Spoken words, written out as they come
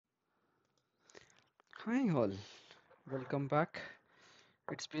Hi all, welcome back.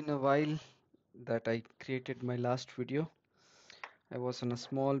 It's been a while that I created my last video. I was on a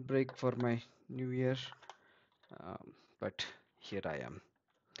small break for my new year, but here I am.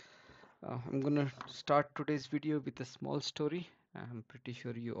 I'm gonna start today's video with a small story. I'm pretty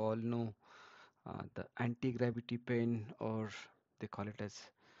sure you all know the anti-gravity pen, or they call it as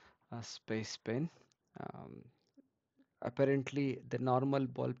a space pen. Um, Apparently, the normal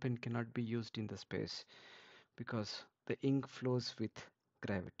ball pen cannot be used in the space because the ink flows with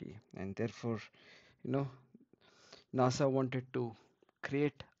gravity, and therefore, you know, NASA wanted to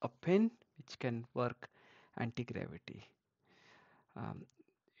create a pen which can work anti-gravity. Um,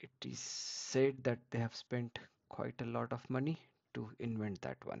 it is said that they have spent quite a lot of money to invent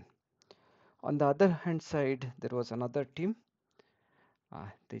that one. On the other hand side, there was another team.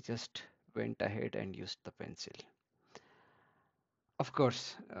 They just went ahead and used the pencil. Of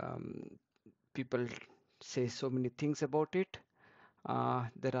course, people say so many things about it.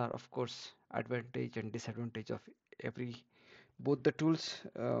 There are, of course, advantage and disadvantage of every both the tools.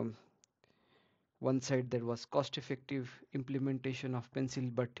 One side there was cost-effective implementation of pencil,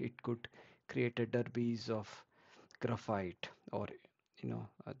 but it could create a derbies of graphite, or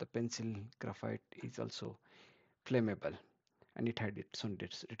the pencil graphite is also flammable, and it had its own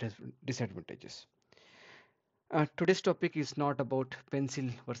disadvantages. Today's topic is not about pencil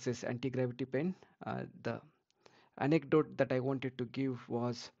versus anti-gravity pen. The anecdote that I wanted to give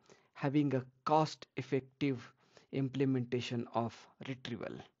was having a cost-effective implementation of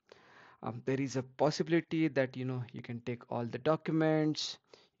retrieval. There is a possibility that you can take all the documents,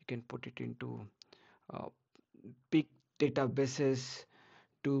 you can put it into uh, big databases,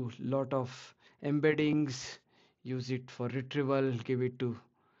 do lot of embeddings, use it for retrieval, give it to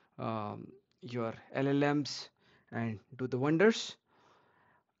your LLMs, and do the wonders.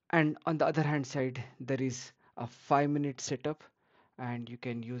 And on the other hand side, there is a 5-minute setup, and you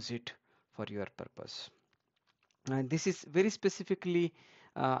can use it for your purpose. And this is very specifically,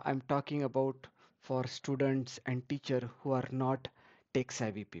 I'm talking about for students and teacher who are not tech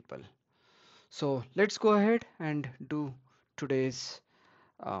savvy people. So let's go ahead and do today's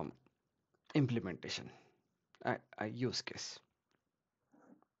um, implementation, a use case.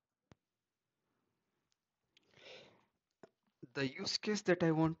 The use case that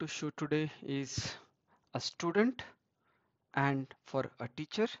I want to show today is a student and for a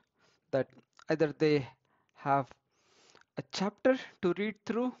teacher, that either they have a chapter to read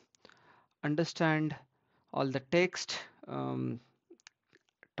through, understand all the text,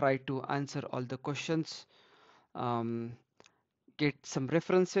 try to answer all the questions, um, get some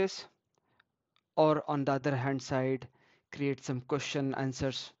references, or on the other hand side, create some question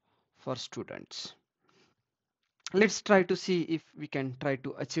answers for students. Let's try to see if we can try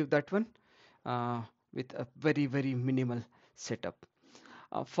to achieve that one uh, with a very minimal setup.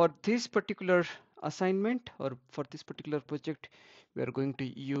 For this particular assignment, or for this particular project, we are going to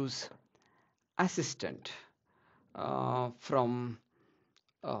use assistant from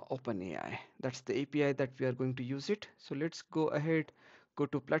OpenAI. That's the API that we are going to use it. So let's go ahead, go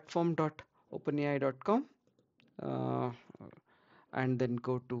to platform.openai.com, uh, and then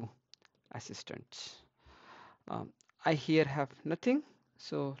go to assistants. Um, I here have nothing,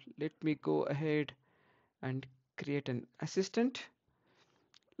 so let me go ahead and create an assistant.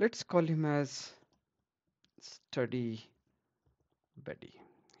 Let's call him as study buddy.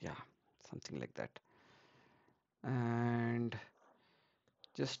 Yeah, something like that. And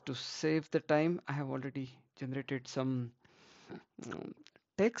just to save the time, I have already generated some um,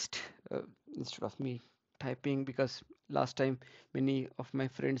 text uh, instead of me typing, because last time many of my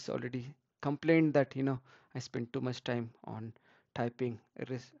friends already complained that I spend too much time on typing. It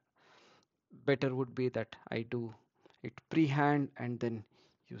is better would be that I do it pre-hand and then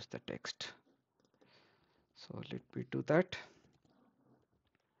use the text. So let me do that.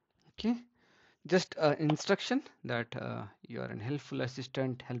 Okay, just instruction that you are an helpful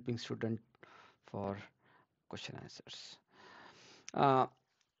assistant helping student for question answers. uh,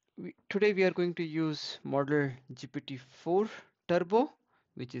 Today we are going to use model GPT-4 Turbo,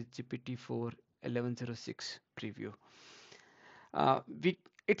 which is GPT-4 1106 preview.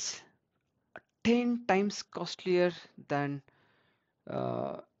 It's 10 times costlier than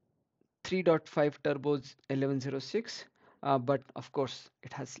uh, 3.5 Turbo's 1106, but of course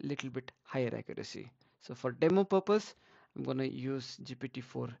it has little bit higher accuracy. So for demo purpose, I'm going to use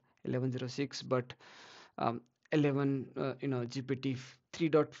GPT-4 1106, but 11 GPT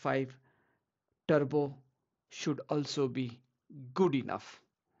 3.5 Turbo should also be good enough.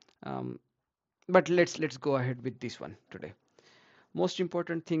 Um, but let's go ahead with this one today. Most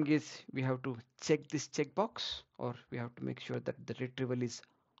important thing is we have to check this checkbox, or we have to make sure that the retrieval is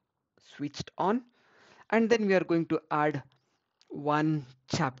switched on, and then we are going to add one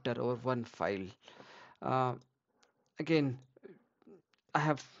chapter or one file. Uh, Again, I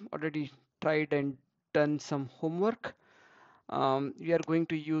have already tried and done some homework. We are going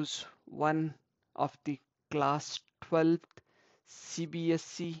to use one of the class 12th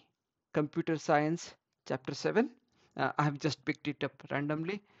CBSE Computer Science Chapter 7. I have just picked it up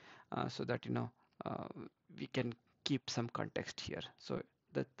randomly so that uh, we can keep some context here. So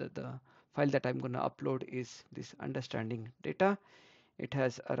the file that I'm going to upload is this understanding data. It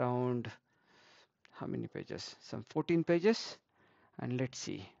has around how many pages? Some 14 pages. And let's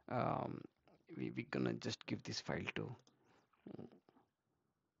see. We're gonna just give this file to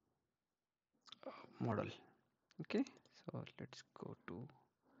model. Okay, so let's go to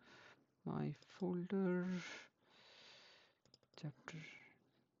my folder, chapter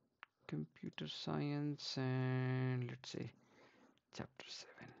computer science, and let's say chapter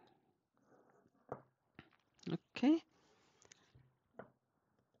 7. Okay,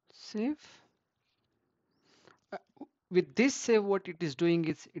 save. Uh, with this save, what it is doing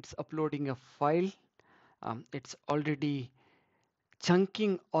is it's uploading a file. It's already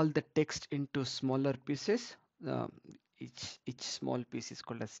chunking all the text into smaller pieces. Um, each small piece is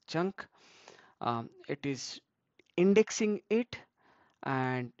called as chunk. It is indexing it,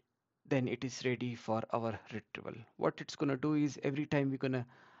 and then it is ready for our retrieval. What it's going to do is every time we're going to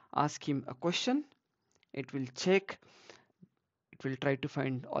ask him a question, it will check, it will try to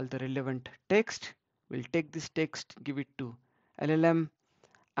find all the relevant text. We'll take this text, give it to LLM,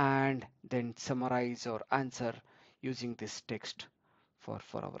 and then summarize or answer using this text for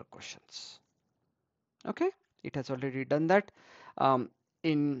our questions. Okay, it has already done that.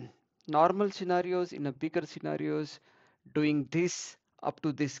 In normal scenarios, in a bigger scenarios, doing this up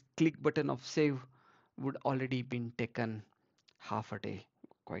to this click button of save would already been taken half a day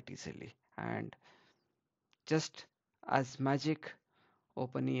quite easily. And just as magic,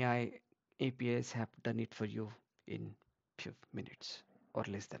 OpenAI APIs have done it for you in few minutes or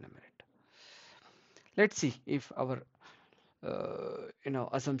less than a minute. Let's see if our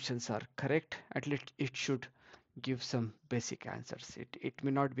assumptions are correct. At least it should give some basic answers. It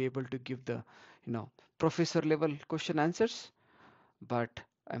may not be able to give the professor level question answers, but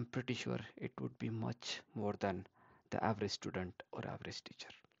I'm pretty sure it would be much more than the average student or average teacher.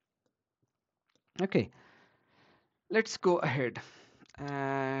 Okay, let's go ahead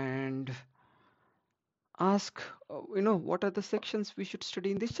and ask, what are the sections we should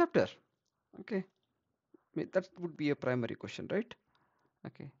study in this chapter? Okay, that would be a primary question, right?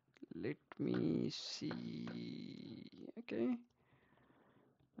 Okay, let me see. Okay.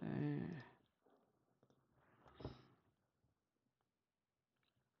 Uh,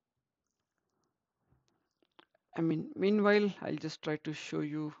 Meanwhile, I'll just try to show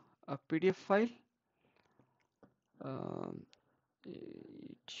you a PDF file. Um,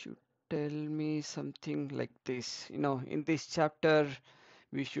 it should tell me something like this. In this chapter,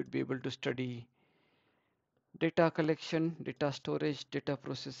 we should be able to study data collection, data storage, data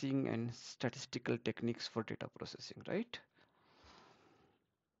processing, and statistical techniques for data processing, right?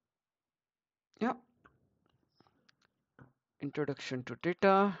 Yeah. Introduction to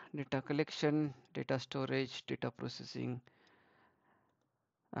data, data collection, data storage, data processing,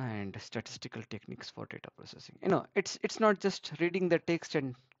 and statistical techniques for data processing. It's not just reading the text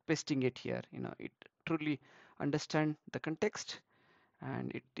and pasting it here. It truly understand the context,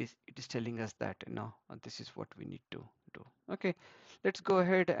 and it is telling us that this is what we need to do. Okay, let's go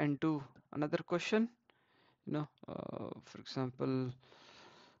ahead and do another question. For example,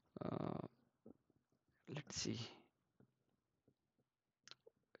 uh, let's see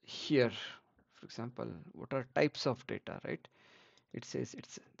here. For example, what are types of data, right? It says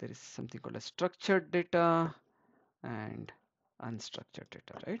there is something called a structured data and unstructured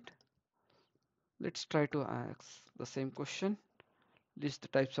data, right? Let's try to ask the same question. List the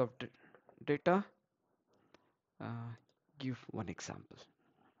types of data. Uh, Give one example.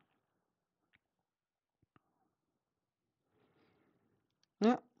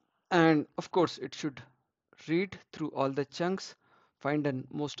 Yeah, and of course it should read through all the chunks, find a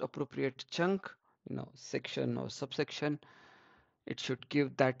most appropriate chunk, section or subsection. It should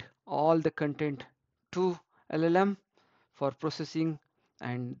give that all the content to LLM for processing,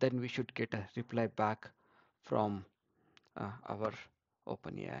 and then we should get a reply back from our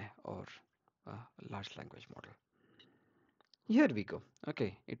OpenAI or large language model. Here we go.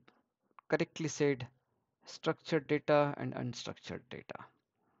 Okay, it correctly said structured data and unstructured data.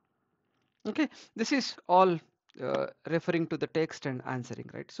 Okay, this is all referring to the text and answering,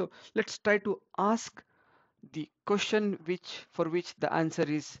 right? So let's try to ask the question for which the answer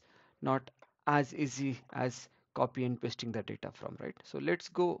is not as easy as copy and pasting the data from, right? So let's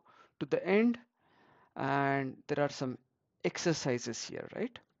go to the end, and there are some exercises here,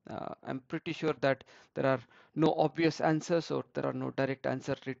 right? I'm pretty sure that there are no obvious answers or there are no direct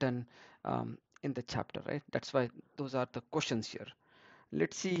answer written in the chapter, right? That's why those are the questions here.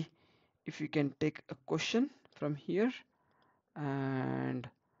 Let's see if you can take a question from here and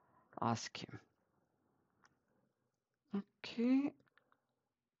ask him. Okay,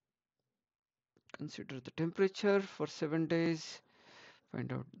 consider the temperature for 7 days,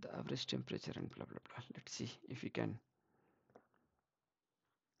 find out the average temperature and blah blah blah. Let's see if we can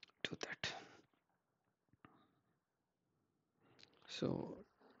do that. So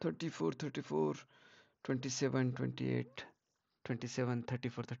 34, 34, 27, 28, 27,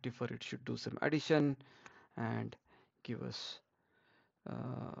 34, 34. It should do some addition and give us,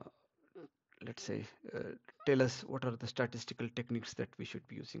 uh, let's say, tell us what are the statistical techniques that we should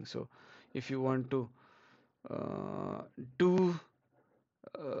be using. So if you want to uh, do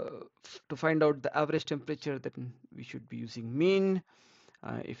to find out the average temperature, then we should be using mean.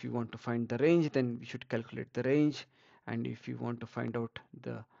 If you want to find the range, then we should calculate the range. And if you want to find out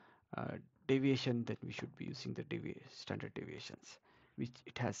the uh, deviation, then we should be using the standard deviations, which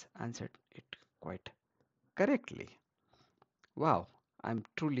it has answered it quite correctly. Wow, I'm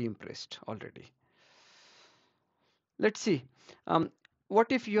truly impressed already. Let's see. Um,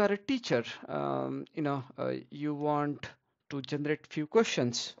 what if you are a teacher? You want to generate few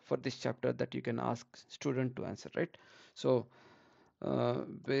questions for this chapter that you can ask student to answer, right? So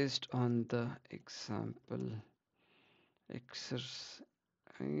based on the example exercise,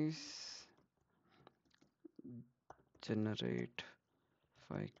 generate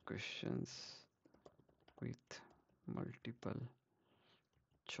 5 questions with multiple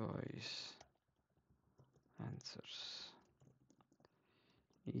choice answers.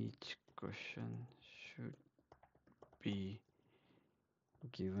 Each question should be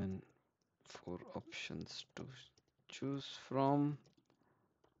given 4 options to choose from.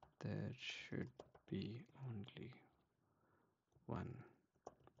 There should be only one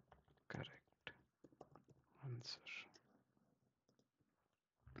correct answer.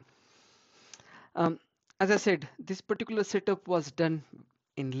 Um, as I said, this particular setup was done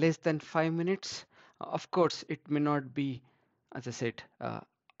in less than 5 minutes. Of course, it may not be, as I said,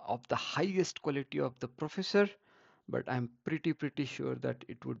 of the highest quality of the professor, but I'm pretty sure that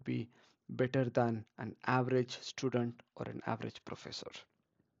it would be better than an average student or an average professor.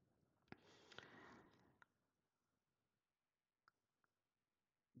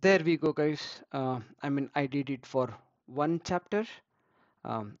 There we go, guys. I mean, I did it for one chapter.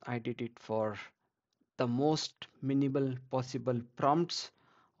 I did it for the most minimal possible prompts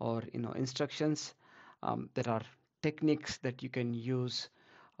or instructions. There are techniques that you can use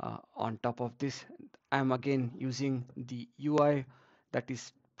on top of this. I'm again using the UI that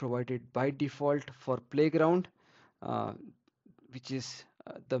is provided by default for Playground, uh, which is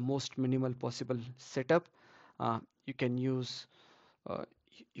the most minimal possible setup. You can use uh,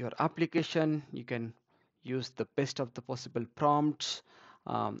 your application, you can use the best of the possible prompts.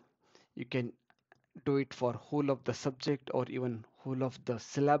 You can do it for whole of the subject or even whole of the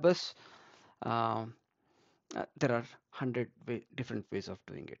syllabus. Um, there are 100 different ways of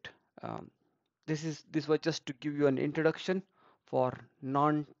doing it. Um, this was just to give you an introduction for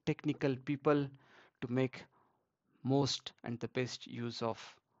non-technical people to make most and the best use of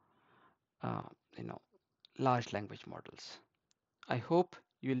uh, you know large language models. I hope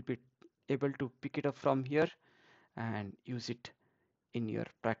you will be able to pick it up from here and use it in your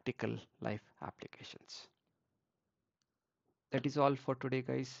practical life applications. That is all for today,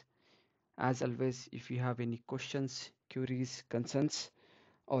 guys. As always, if you have any questions, queries, concerns,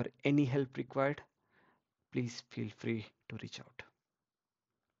 or any help required, please feel free to reach out.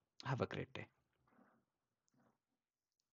 Have a great day.